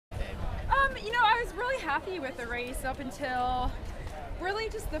happy with the race up until really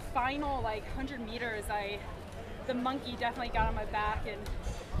just the final 100 meters. The monkey definitely got on my back, and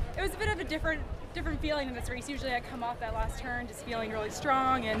it was a bit of a different feeling in this race. Usually I come off that last turn just feeling really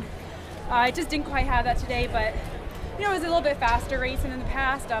strong, and I just didn't quite have that today. But it was a little bit faster racing in the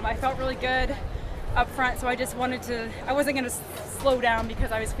past. I felt really good up front, so I just wanted to. I wasn't going to slow down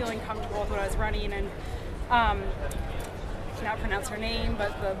because I was feeling comfortable with what I was running. And I cannot pronounce her name,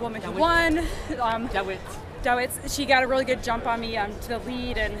 but the woman who won, Dawitz, she got a really good jump on me to the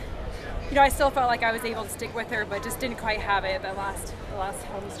lead, and I still felt like I was able to stick with her, but just didn't quite have it the last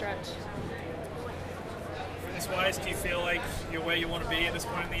home stretch. Fitness-wise, do you feel like you're where you want to be at this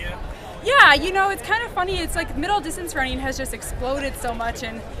point in the year? Yeah, it's kind of funny. It's like middle distance running has just exploded so much,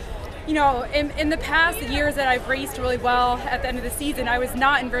 and in the past years that I've raced really well at the end of the season, I was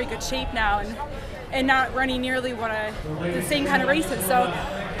not in very good shape now, and not running nearly the same kind of races. So,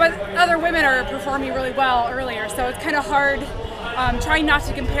 but other women are performing really well earlier, so it's kind of hard trying not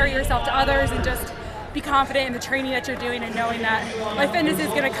to compare yourself to others and just be confident in the training that you're doing and knowing that my fitness is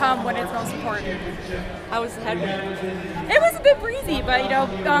going to come when it's most important. How was the headwind? It was a bit breezy, but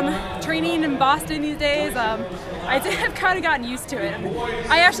training in Boston these days, I've kind of gotten used to it.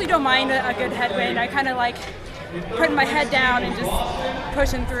 I actually don't mind a good headwind. I kind of like putting my head down and just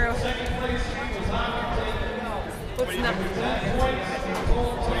pushing through. What's next?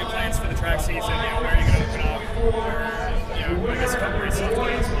 What are your plans for the track season? Where are you going to open up? I guess a couple races as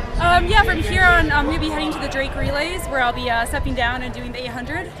well. Yeah, from here on, I'm going to be heading to the Drake Relays, where I'll be stepping down and doing the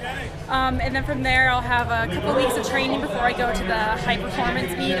 800. And then from there, I'll have a couple weeks of training before I go to the high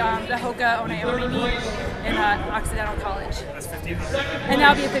performance meet, the Hoka Onaone meet in Occidental College. That's 1500. And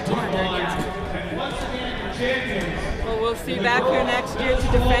that'll be a 1500, yeah. Well, we'll see you back here next year to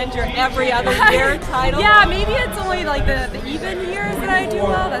defend your every other year title. Yeah, maybe it's only like the even years that I do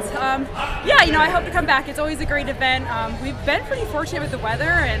well. That's yeah, I hope to come back. It's always a great event. We've been pretty fortunate with the weather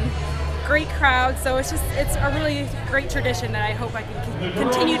and great crowd, so it's a really great tradition that I hope I can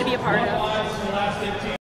continue to be a part of.